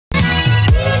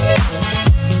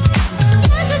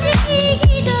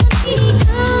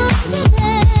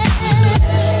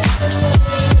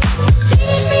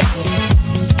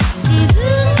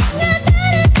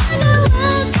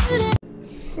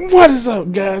What is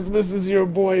up, guys? This is your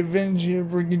boy Venji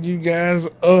bringing you guys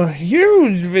a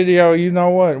huge video. You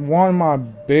know what? One of my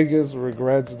biggest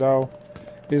regrets, though,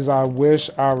 is I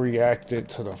wish I reacted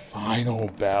to the final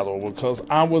battle because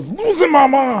I was losing my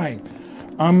mind.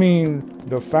 I mean,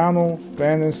 the Final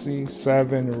Fantasy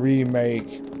VII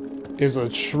Remake is a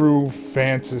true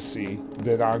fantasy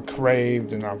that I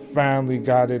craved, and I finally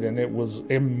got it, and it was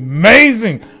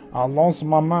amazing. I lost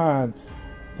my mind,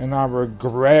 and I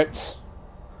regret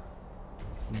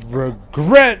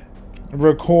recording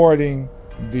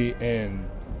the end,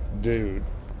 dude.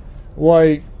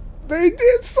 Like, they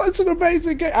did such an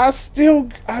amazing game.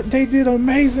 They did an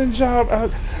amazing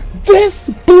job. This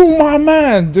blew my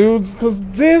mind, dudes, because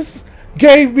this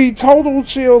gave me total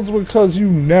chills because you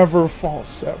never fought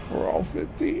Sephiroth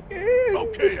at the end.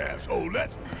 Okay, asshole,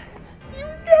 let's... You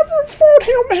never fought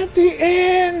him at the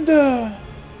end.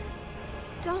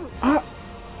 Don't.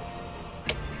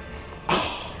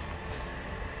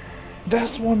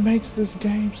 That's what makes this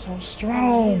game so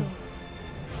strong.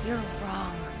 You're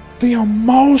wrong. The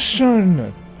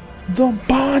emotion, the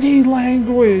body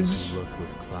language. You look with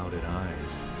clouded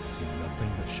eyes, see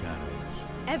nothing but shadows.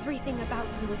 Everything about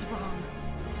you is wrong.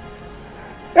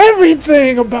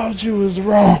 Everything about you is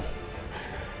wrong.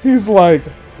 He's like,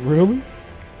 really?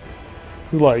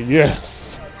 He's like,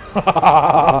 yes. Born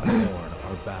are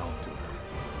bound to her.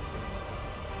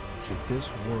 Should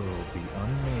this world be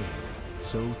unmade,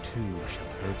 so too shall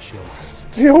her children. I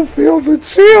still feel the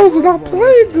chills, and I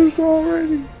played this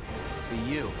already.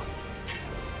 You.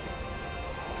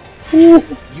 Ooh.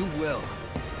 You will.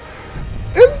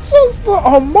 It's just the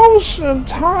emotion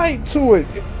tied to it.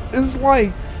 It's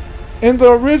like in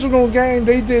the original game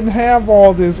they didn't have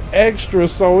all this extra,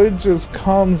 so it just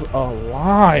comes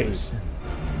alive.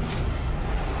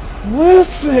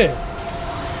 Listen.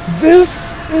 This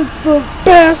is the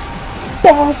best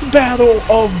boss battle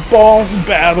of boss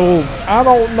battles. I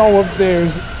don't know if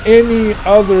there's any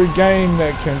other game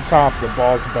that can top the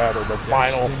boss battle, the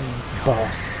final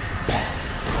boss battle.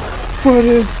 For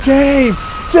this game,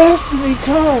 Destiny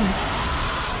comes.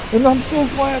 And I'm so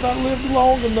glad I lived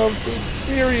long enough to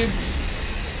experience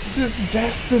this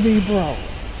Destiny, bro.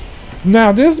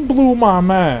 Now, this blew my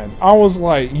mind. I was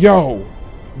like, yo,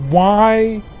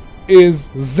 why is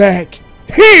Zack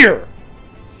here?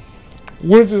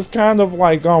 Which is kind of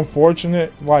like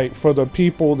unfortunate, like for the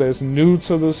people that's new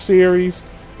to the series.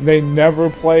 They never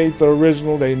played the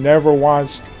original, they never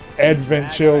watched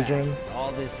Advent Children.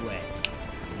 All this way.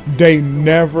 They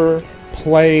never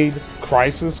played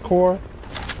Crisis Core.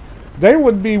 They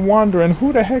would be wondering,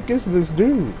 who the heck is this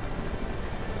dude?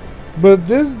 But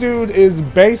this dude is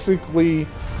basically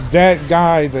that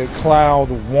guy that Cloud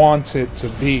wanted to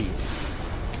be.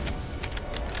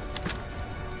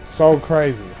 So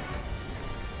crazy.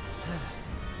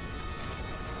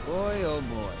 Boy, oh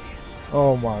boy.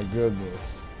 Oh my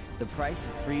goodness. The price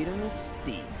of freedom is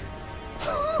steep.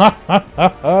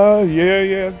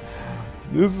 Yeah.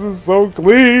 This is so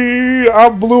clean. I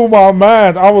blew my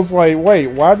mind. I was like, wait,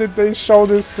 why did they show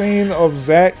this scene of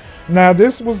Zack? Now,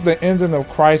 this was the ending of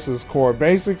Crisis Core.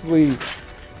 Basically,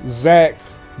 Zack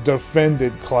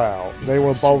defended Cloud. They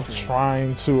were both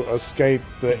trying to escape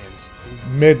the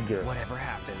Midgar. Whatever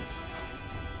happens,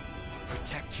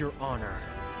 protect your honor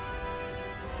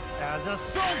as a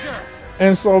soldier.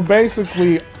 And so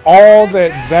basically, all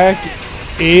that Zack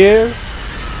is,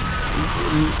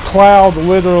 Cloud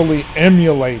literally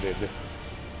emulated.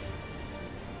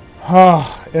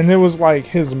 And it was like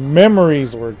his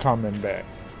memories were coming back.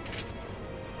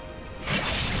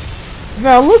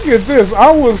 Now look at this.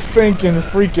 I was thinking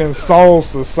freaking Soul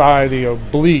Society of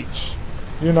Bleach.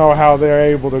 You know how they're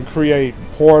able to create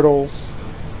portals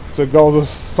to go to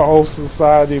Soul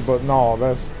Society, but no,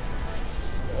 that's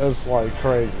like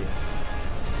crazy.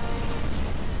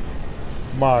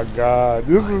 My God,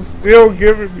 this is still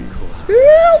giving me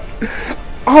chills.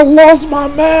 I lost my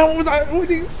mind when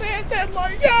he said that.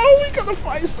 Like, yo, we gonna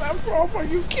fight Sephiroth? Are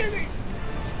you kidding?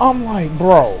 I'm like,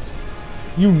 bro,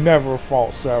 you never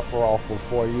fought Sephiroth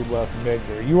before you left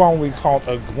Midgar. You only caught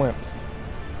a glimpse.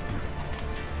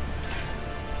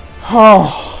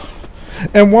 Oh,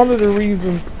 and one of the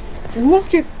reasons.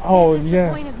 Look at. Oh This is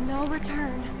yes. the point of no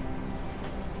return.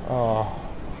 Oh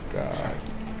God,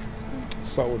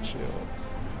 so chills.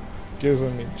 Gives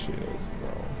me chills,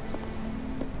 bro.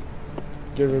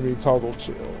 Giving me total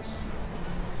chills.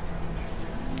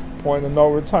 Point of no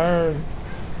return.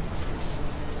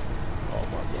 Oh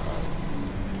my God.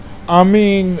 I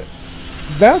mean,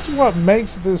 that's what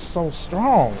makes this so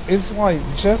strong. It's like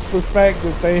just the fact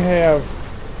that they have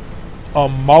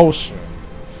emotion,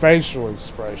 facial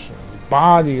expressions,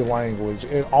 body language.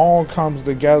 It all comes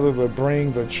together to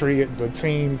bring the team to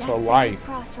Destiny's life.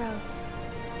 Crossroads.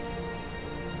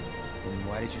 Then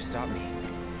why did you stop me?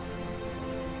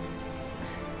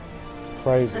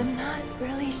 Crazy. I'm not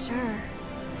really sure.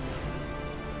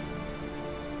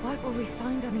 What will we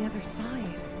find on the other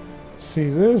side? See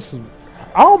this,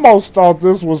 I almost thought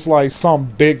this was like some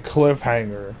big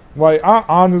cliffhanger. Like I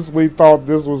honestly thought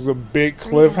this was a big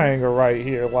cliffhanger right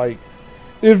here. Like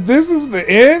if this is the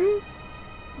end,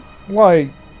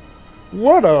 like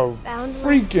what a Boundless,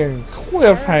 freaking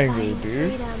cliffhanger, terrifying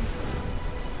dude. Freedom.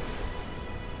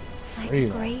 Like a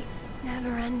Freedom. great,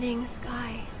 never-ending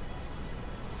sky.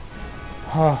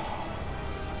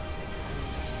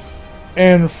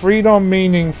 And freedom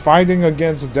meaning fighting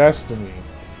against destiny.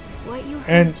 What you heard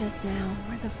And- just now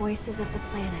were the voices of the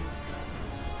planet.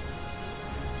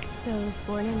 Those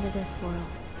born into this world,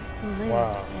 who lived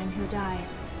Wow. and who died,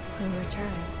 who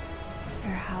returned.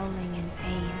 They're howling in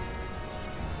pain.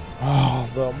 Oh,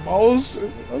 the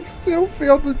emotion. I still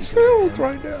feel the chills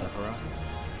right now. Sephiroth?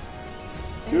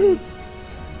 Dude.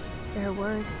 Their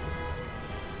words,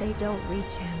 they don't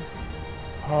reach him.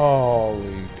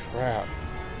 Holy crap.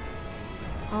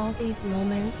 All these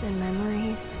moments and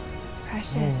memories,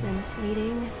 precious and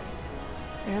fleeting,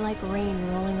 they're like rain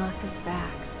rolling off his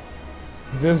back.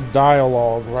 This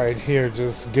dialogue right here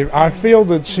just give. I feel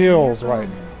the chills right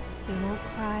now. He won't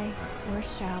cry or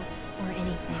shout or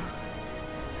anything.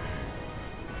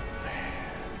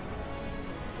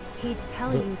 He'd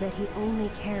tell you that he only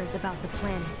cares about the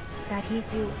planet, that he'd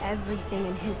do everything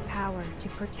in his power to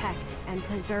protect and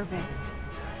preserve it.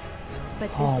 But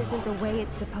this isn't the way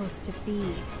it's supposed to be.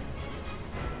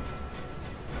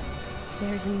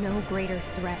 There's no greater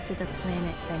threat to the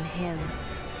planet than him.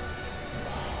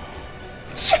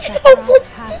 That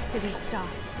has to be stopped.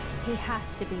 He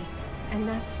has to be. And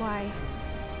that's why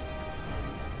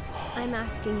I'm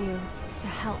asking you to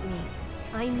help me.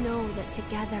 I know that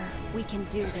together we can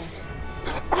do this.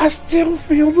 I still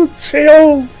feel the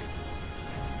chills.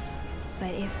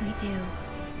 But if we do,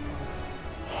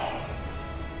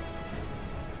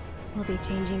 we'll be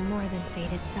changing more than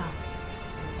fate itself.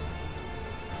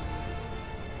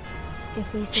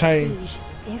 If we succeed, Change.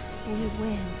 if we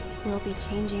win, we'll be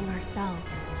changing ourselves.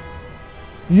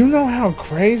 You know how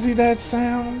crazy that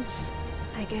sounds?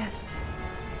 I guess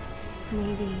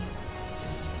maybe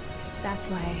that's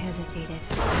why I hesitated.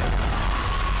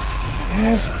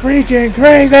 That's freaking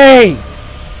crazy.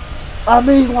 I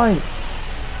mean, like,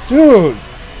 dude.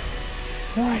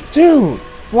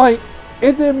 Like,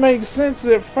 it didn't make sense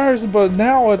at first, but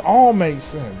now it all makes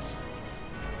sense.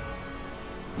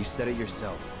 You said it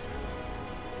yourself.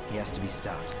 He has to be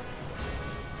stopped.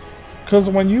 Because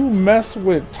when you mess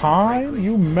with time,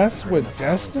 you mess with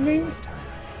destiny,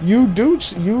 you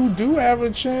do have a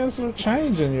chance of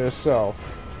changing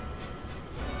yourself.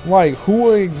 Like, who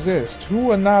will exist? Who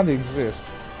will not exist?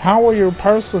 How will your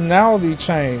personality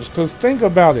change? Because think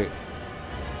about it.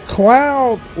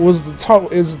 Cloud was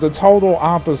is the total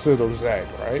opposite of Zack,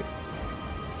 right?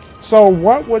 So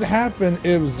what would happen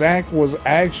if Zack was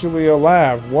actually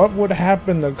alive? What would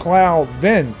happen to Cloud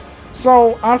then?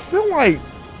 So I feel like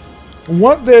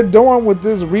what they're doing with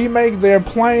this remake, they're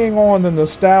playing on the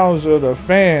nostalgia of the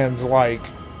fans. Like,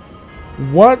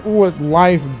 what would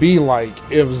life be like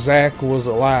if Zack was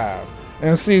alive?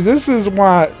 And see, this is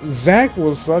why Zack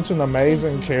was such an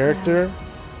amazing character.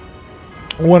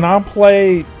 When I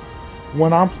played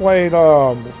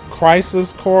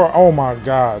Crisis Core, oh my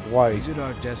god, like, Is it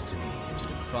our destiny to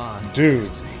defy dude,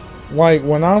 destiny? like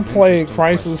when I It's an played interesting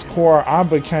Crisis question. Core, I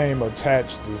became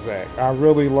attached to Zack. I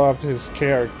really loved his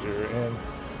character, and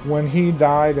when he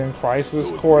died in Crisis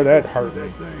So if Core, we that go hurt through me.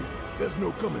 that thing, there's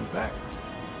no coming back.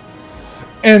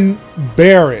 And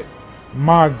Barrett,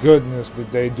 my goodness,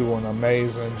 did they do an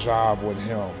amazing job with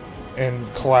him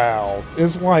and Cloud.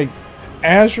 It's like,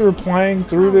 as you're playing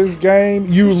through this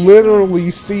game, you literally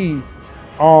see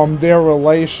their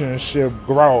relationship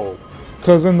grow.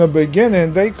 Because in the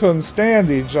beginning, they couldn't stand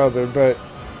each other, but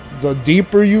the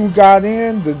deeper you got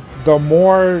in, the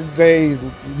more they,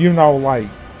 you know, like,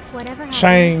 Whatever happens,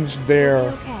 changed their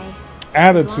we'll be okay.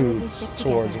 As long as we attitudes stick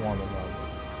towards together. one another.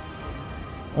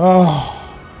 Oh.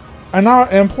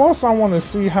 And plus I want to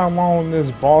see how long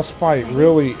this boss fight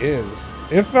really is.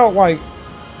 It felt like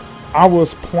I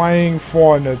was playing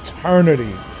for an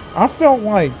eternity. I felt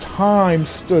like time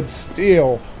stood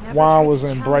still Never while I tried was to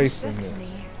challenge embracing destiny.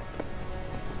 this.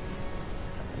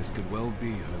 This could well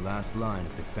be her last line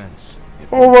of defense. It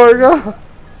Oh won't my god.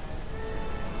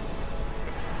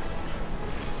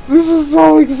 This is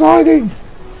so exciting.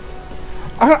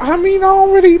 I mean, I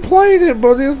already played it,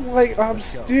 but it's like I'm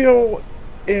still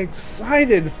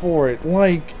excited for it.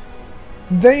 Like,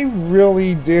 they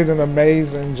really did an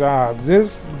amazing job.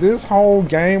 This whole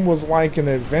game was like an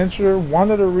adventure.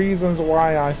 One of the reasons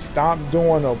why I stopped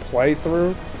doing a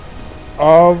playthrough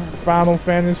of Final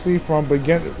Fantasy from VII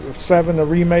the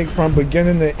remake from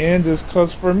beginning to end is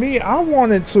because for me, I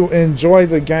wanted to enjoy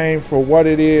the game for what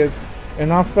it is,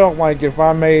 and I felt like if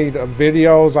I made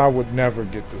videos, I would never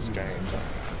get this game done.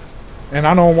 And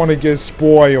I don't want to get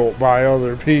spoiled by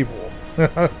other people.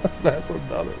 That's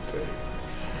another thing.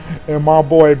 And my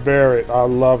boy Barrett, I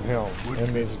love him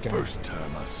in this game. First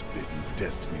time I spit in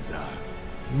Destiny's Eye.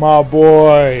 My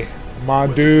boy, my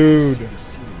Whether dude. you see the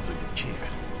scenes of your kid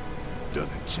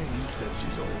doesn't change that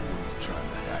she's always trying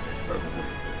to have it her way.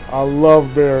 I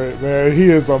love Barrett, man. He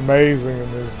is amazing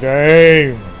in this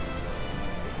game.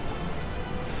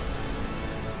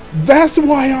 That's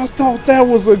why I thought that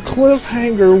was a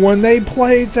cliffhanger when they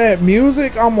played that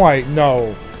music. I'm like,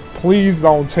 no, please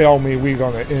don't tell me we're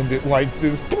gonna end it like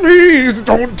this. Please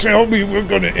don't tell me we're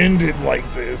gonna end it like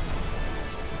this.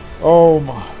 Oh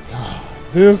my god.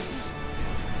 This,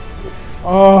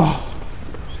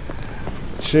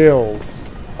 chills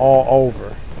all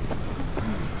over.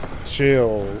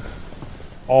 Chills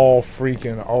all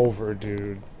freaking over,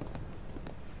 dude.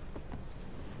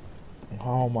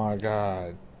 Oh my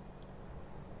god.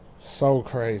 So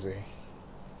crazy.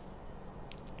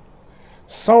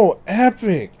 So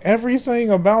epic. Everything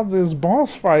about this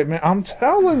boss fight, man. I'm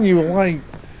telling you, like,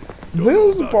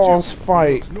 this boss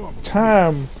fight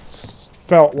time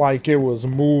felt like it was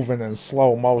moving in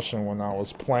slow motion when I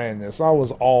was playing this. I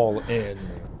was all in.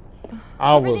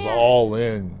 I was all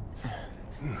in.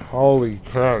 Holy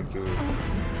crap, dude.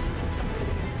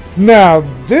 Now,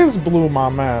 this blew my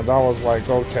mind. I was like,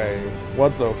 okay,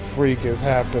 what the freak is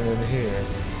happening here?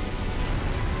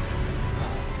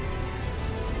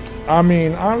 I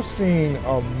mean, I've seen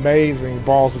amazing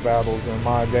boss battles in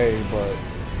my day, but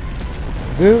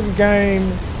this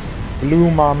game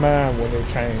blew my mind when it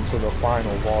came to the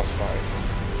final boss fight.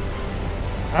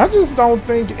 I just don't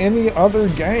think any other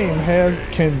game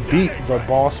can beat the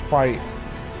boss fight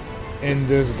in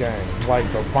this game, like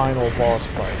the final boss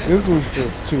fight. This was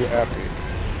just too epic.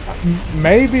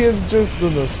 Maybe it's just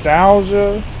the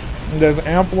nostalgia that's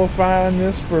amplifying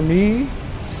this for me,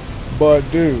 but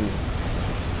dude,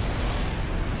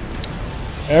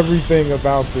 everything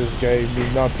about this gave me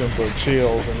nothing but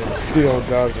chills, and it still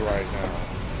does right now.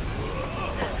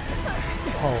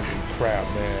 Holy crap,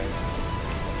 man.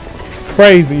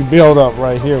 Crazy build up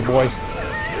right here, boy.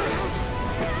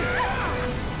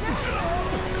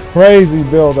 Crazy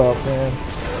build up, man.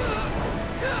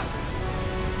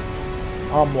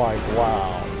 I'm like,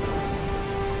 wow.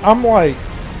 I'm like,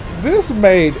 this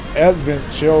made Advent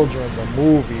Children, the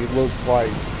movie, look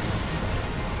like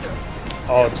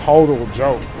a total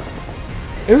joke.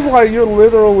 It's like you're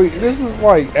literally, this is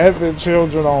like Advent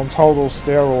Children on total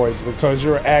steroids because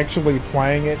you're actually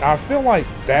playing it. I feel like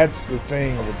that's the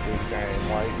thing with this game.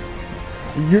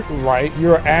 Like,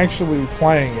 you're actually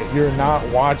playing it. You're not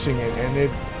watching it, and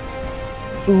it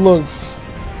looks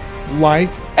like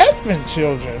Advent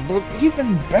Children, but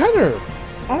even better.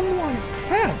 I'm like,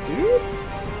 crap, dude.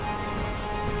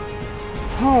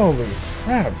 Holy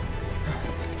crap.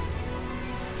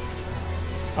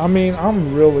 I mean,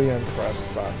 I'm really impressed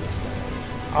by this game.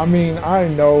 I mean, I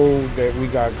know that we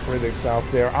got critics out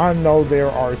there. I know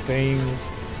there are things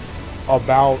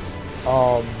about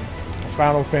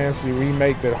Final Fantasy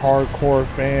Remake that hardcore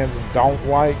fans don't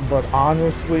like, but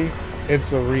honestly,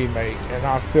 it's a remake, and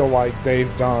I feel like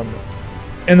they've done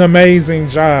an amazing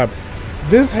job.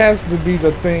 This has to be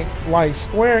the thing, like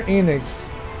Square Enix,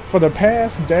 for the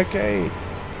past decade,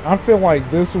 I feel like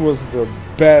this was the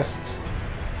best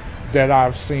that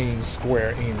I've seen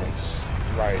Square Enix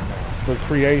right now. The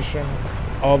creation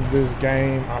of this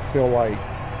game, I feel like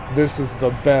this is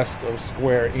the best of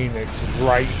Square Enix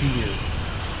right here.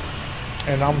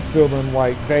 And I'm feeling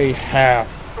like they have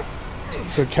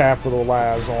to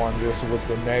capitalize on this with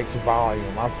the next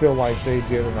volume. I feel like they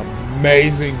did an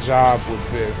amazing job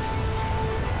with this.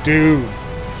 Dude,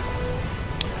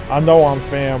 I know I'm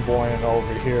fanboying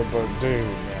over here, but dude,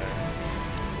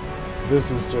 man,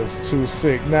 this is just too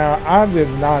sick. Now, I did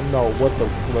not know what the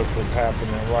flip was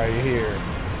happening right here.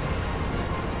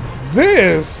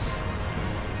 This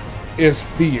is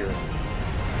fear.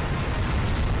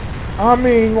 I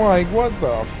mean, like, what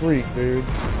the freak, dude?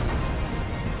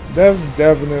 That's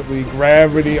definitely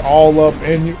gravity all up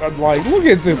in you. Like, look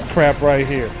at this crap right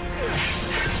here.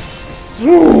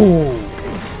 Ooh.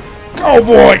 Go,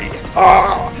 boy!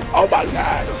 Oh my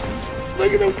god!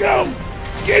 Look at him go!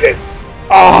 Get it!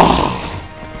 Ah!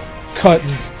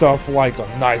 Cutting stuff like a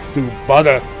knife through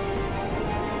butter.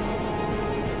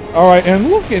 Alright, and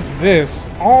look at this.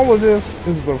 All of this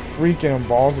is the freaking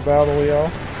boss battle, yo.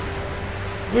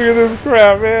 Look at this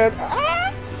crap, man.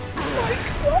 Ah! Like,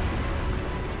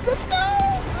 let's go!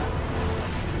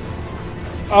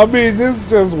 I mean, this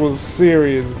just was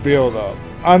serious build-up.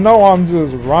 I know I'm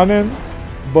just running,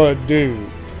 but dude,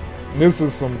 this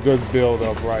is some good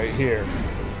build-up right here.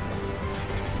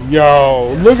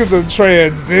 Yo, look at the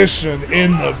transition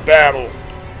in the battle.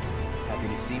 Happy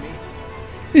to see me?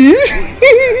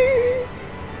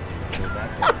 So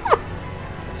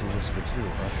that's a whisper too,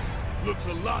 huh? Looks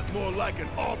a lot more like an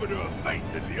arbiter of fate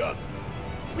than the others.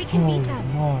 We can beat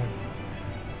them. My.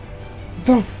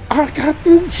 I got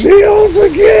the chills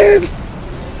again.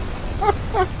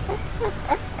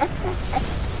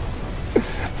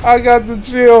 I got the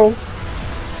chills.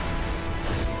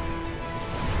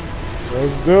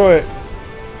 Let's do it.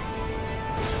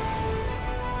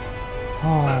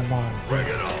 Oh my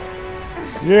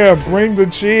God. Yeah, bring the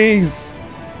cheese.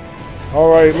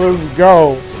 Alright, let's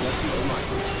go.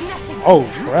 Oh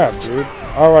crap, dude.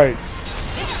 Alright.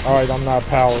 Alright, I'm not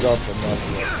powered up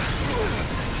enough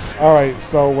yet. Alright,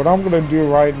 so what I'm gonna do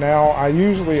right now, I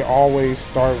usually always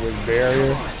start with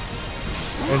barrier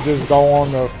and just go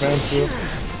on the offensive.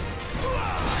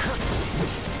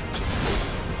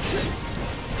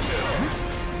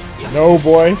 No,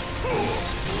 boy.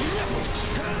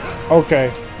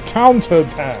 Okay. Counter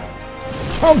time.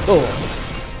 Counter.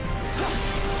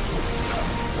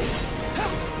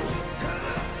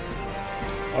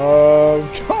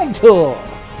 Counter.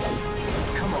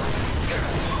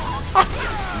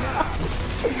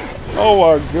 Oh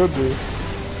my goodness.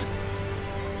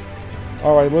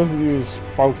 Alright, let's use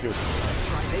focus.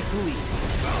 Take the lead.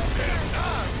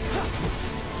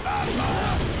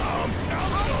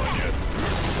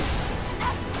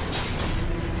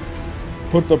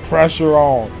 Put the pressure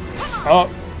on. Up.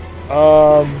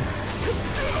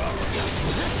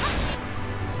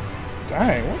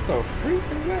 Dang, what the freak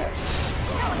is that?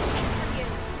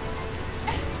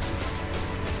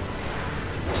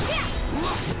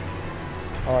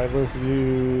 Alright, let's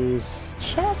use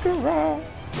Chakra.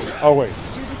 Oh wait.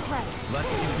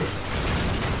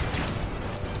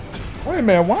 Wait a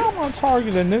minute, why am I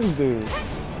targeting this dude?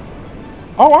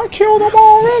 Oh, I killed him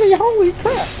already! Holy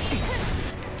crap!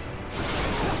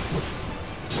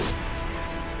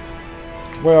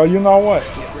 Well, you know what?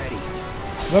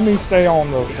 Let me stay on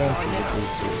the offensive with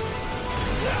these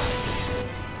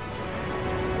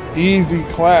two. Easy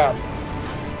clap.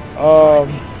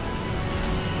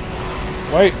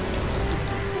 Wait.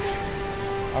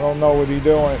 I don't know what he's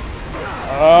doing.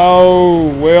 Oh,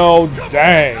 well,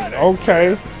 dang.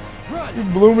 Okay. You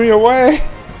blew me away.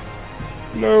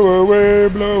 Blow away,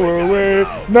 blow away.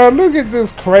 Now look at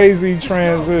this crazy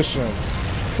transition.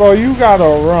 So you gotta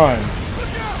run.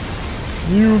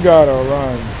 You gotta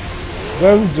run.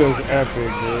 That's just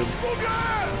epic, dude.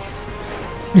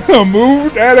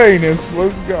 Move that anus.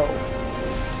 Let's go.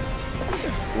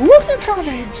 Look at how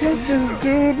they did this,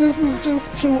 dude. This is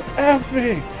just too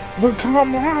epic. The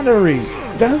camaraderie.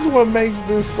 That's what makes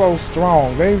this so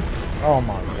strong. Oh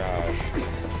my god.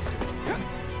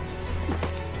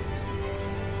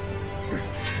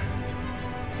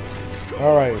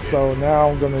 Alright, so now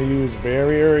I'm gonna use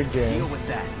barrier again.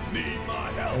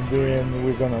 And then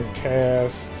we're gonna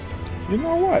cast. You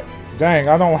know what? Dang,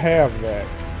 I don't have that.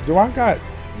 Do I got?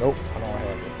 Nope, I don't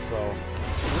have it. So.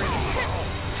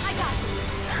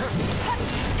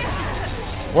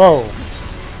 Whoa.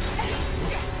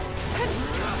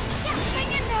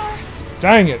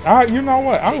 Dang it. You know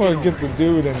what? I'm gonna get the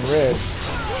dude in red.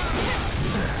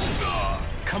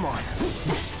 Come on.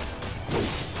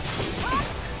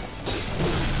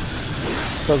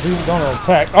 Because he's gonna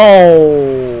attack.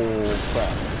 Oh,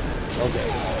 crap. Okay.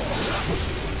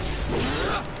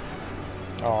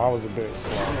 Oh, I was a bit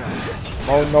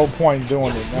slow. No point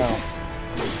doing it now.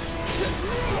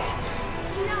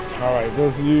 Alright,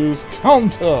 let's use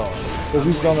counter. Because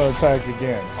he's gonna attack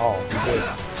again. Oh, he did.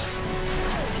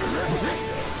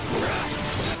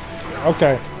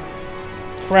 Okay.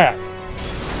 Crap.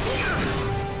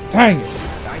 Dang it.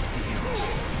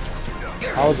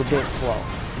 I was a bit slow.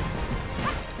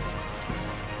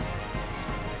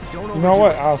 You know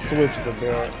what? I'll switch the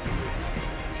barrel.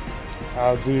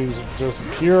 I'll do just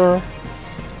cure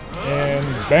and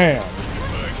bam.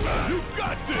 You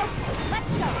got this.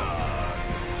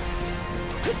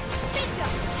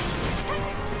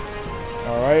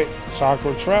 Alright,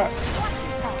 chakra trap.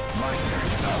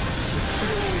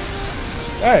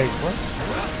 Hey, bro.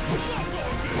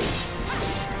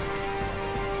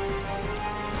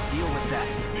 Deal with that.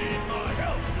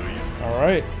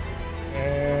 Alright.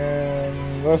 And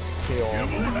let's heal.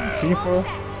 Tifa.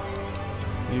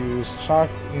 Use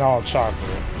chocolate.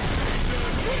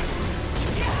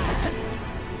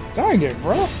 Dang it,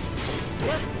 bro.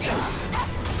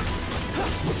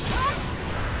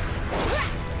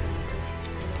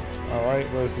 Alright,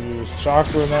 let's use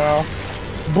chakra now.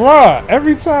 Bruh,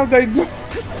 every time they do.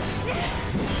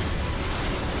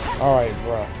 Alright,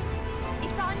 bruh.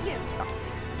 It's on you.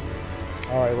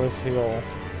 Alright, let's heal.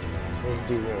 Let's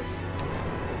do this.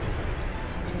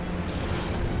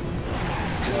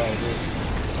 Alright,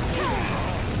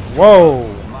 whoa!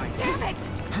 Damn it!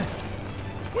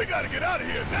 We gotta get out of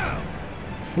here now.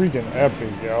 Freaking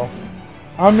epic, yo.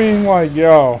 I mean, like,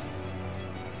 yo.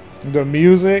 The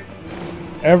music,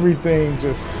 everything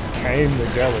just came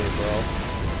together, bro.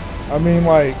 I mean,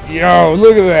 like, yo,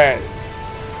 look at that.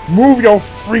 Move your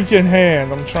freaking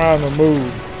hand. I'm trying to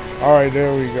move. Alright,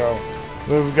 there we go.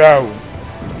 Let's go.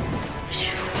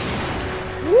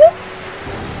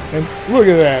 And look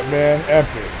at that, man.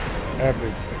 Epic.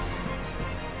 Epicness.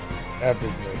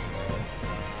 Epicness,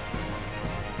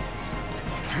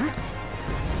 man.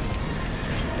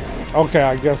 Okay,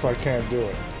 I guess I can't do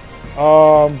it.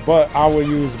 But I will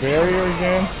use barrier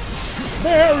again.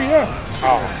 Barrier!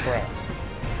 Oh, crap.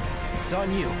 It's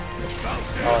on you.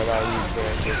 Alright, I'll use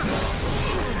barrier.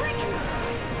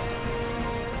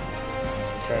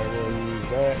 Okay, we'll use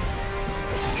that.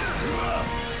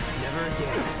 Never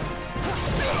again.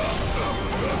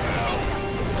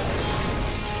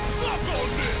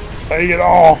 Take it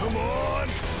off!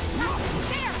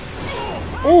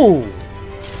 Ooh!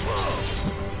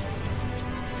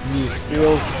 You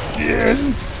still skin?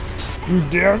 You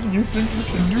dare? You think you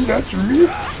can do that to me?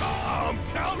 I'm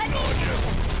counting on you.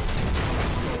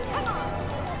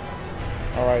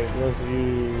 Alright, let's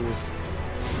use...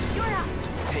 You're up.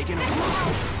 Taking a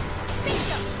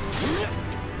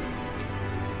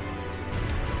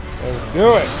Let's do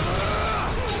it!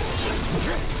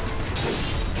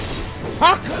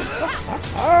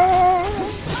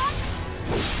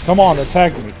 Come on,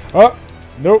 attack me. Oh,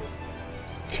 nope.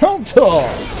 Counter!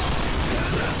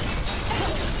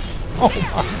 Oh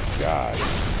my god.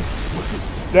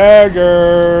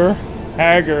 Stagger!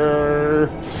 Hagger!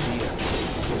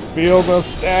 Feel the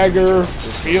stagger!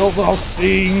 Feel the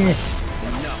sting!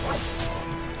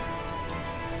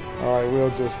 Alright,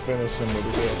 we'll just finish him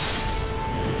with this.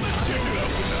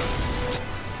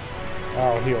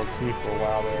 I'll heal Tifa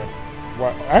while they're...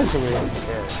 Well, actually, I'm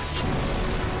prepared.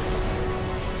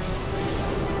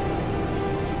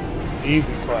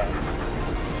 Easy clap.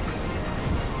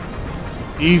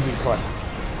 Easy clap.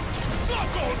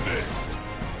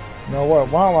 You know what?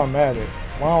 While I'm at it,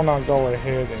 why don't I go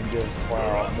ahead and give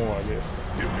Cloud more of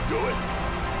this? Can we do it?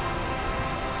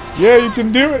 Yeah, you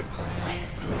can do it.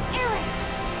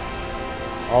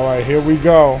 Alright, here we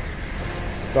go.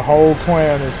 The whole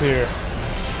clan is here.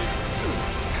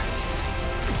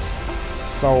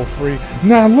 So free.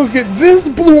 Now look at this,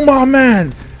 blew my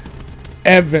man.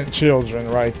 Advent Children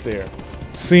right there.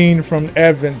 Scene from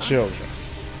Advent Children.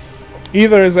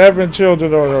 Either it's Advent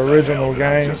Children or the original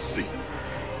game.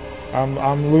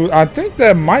 I think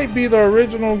that might be the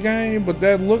original game, but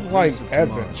that looked like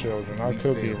Advent Children. I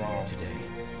could be wrong.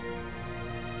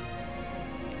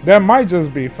 That might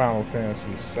just be Final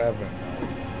Fantasy VII.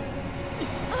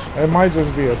 It might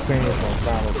just be a scene from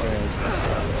Final Fantasy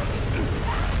VII.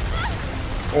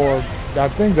 Or I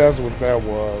think that's what that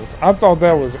was. I thought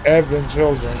that was Advent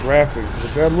Children graphics,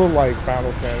 but that looked like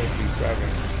Final Fantasy VII,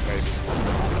 maybe.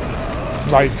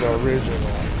 Like the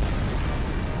original.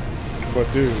 But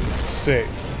dude, sick.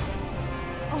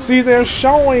 See, they're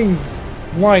showing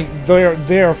like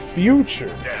their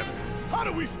future. Damn it! How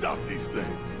do we stop these things?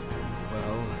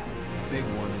 Well, the big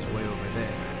one is way over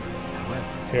there.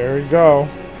 However, Here we go.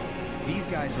 These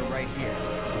guys are right here.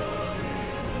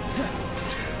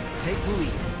 Take the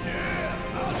lead.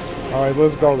 Alright,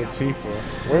 let's go to Tifa.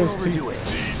 Where's Overdo Tifa? it.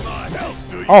 Need my help,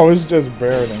 do you? Oh, it's just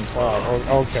Barrett and Cloud.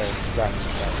 Oh, okay, gotcha.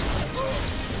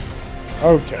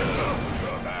 Okay.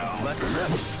 Let's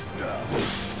rip.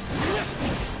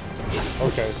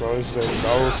 Okay, so it's just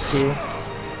those two.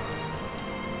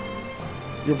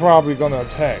 You're probably gonna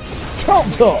attack.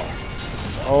 Counter!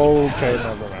 Okay,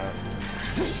 never mind.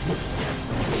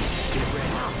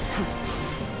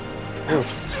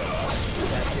 Oof.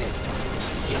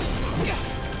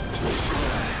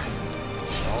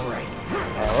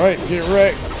 Alright, get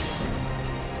wrecked.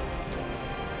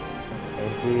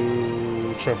 Let's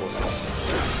do triple assault.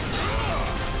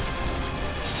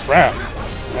 Crap.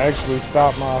 Actually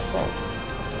stopped my assault.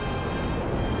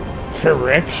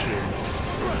 Correction.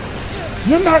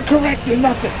 You're not correcting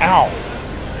nothing. Ow.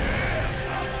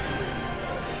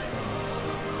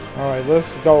 Alright,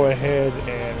 let's go ahead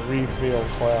and refill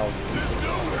Cloud's.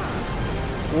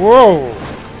 Whoa!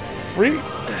 Free?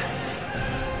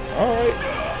 Alright.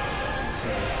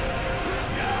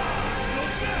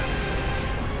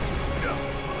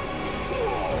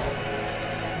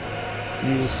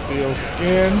 Use steel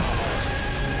skin.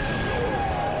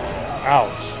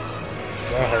 Ouch.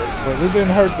 That hurt, but it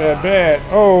didn't hurt that bad.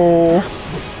 Oh!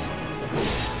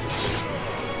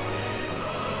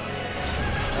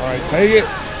 Alright, take it.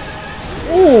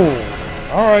 Ooh!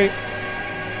 Alright.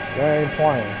 That ain't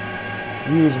playing.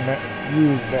 Use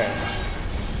that.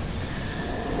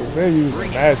 Because they're using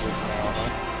magic now, huh?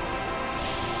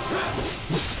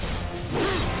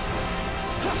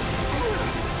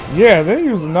 Yeah, they're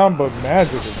using nothing but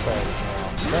magic attacks now.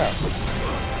 Crap.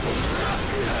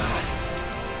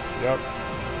 Yep.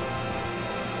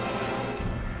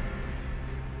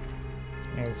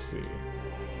 Let's see.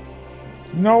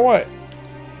 You know what?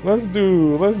 Let's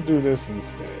do this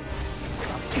instead.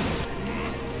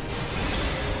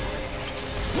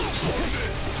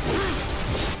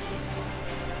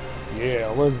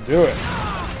 Yeah, let's do it.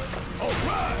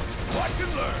 Alright, watch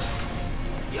and learn.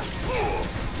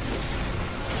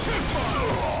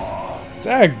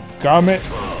 Dadgummit.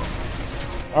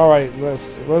 Alright,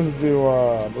 let's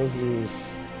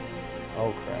use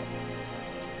oh crap.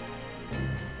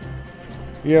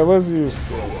 Yeah, let's use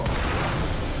this.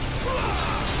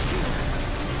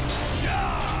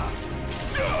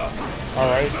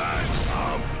 Alright.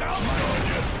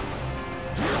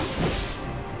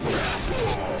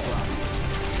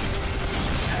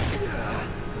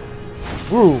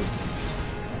 Woo!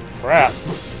 Crap.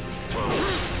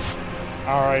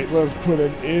 Alright, let's put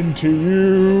it into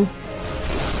you.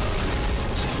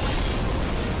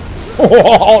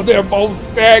 Oh, they're both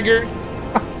staggered.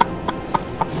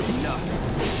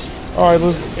 Alright,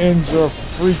 let's end your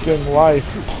freaking life.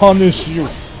 Punish you.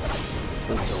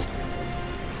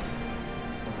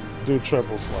 Do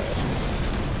triple slash.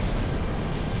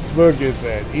 Look at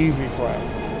that. Easy clap.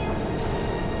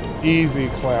 Easy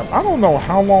clap. I don't know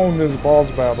how long this boss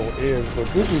battle is, but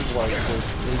this is like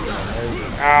just freaking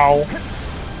amazing. Ow.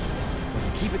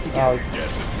 Keep it together.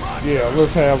 Yeah,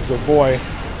 let's have the boy.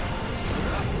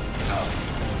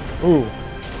 Ooh.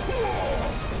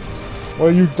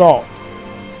 What you thought?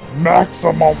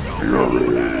 Maximum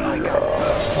fury.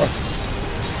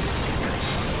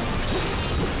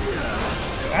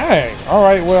 Dang.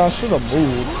 Alright, well I should have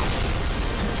moved.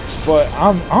 But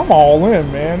I'm all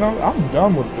in, man. I'm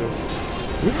done with this.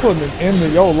 We're putting an end to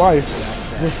your life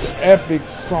with the epic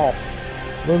sauce.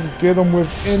 Let's get them with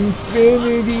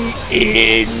Infinity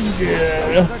End.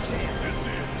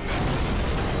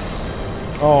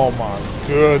 Oh my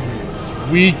goodness.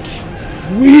 Weak.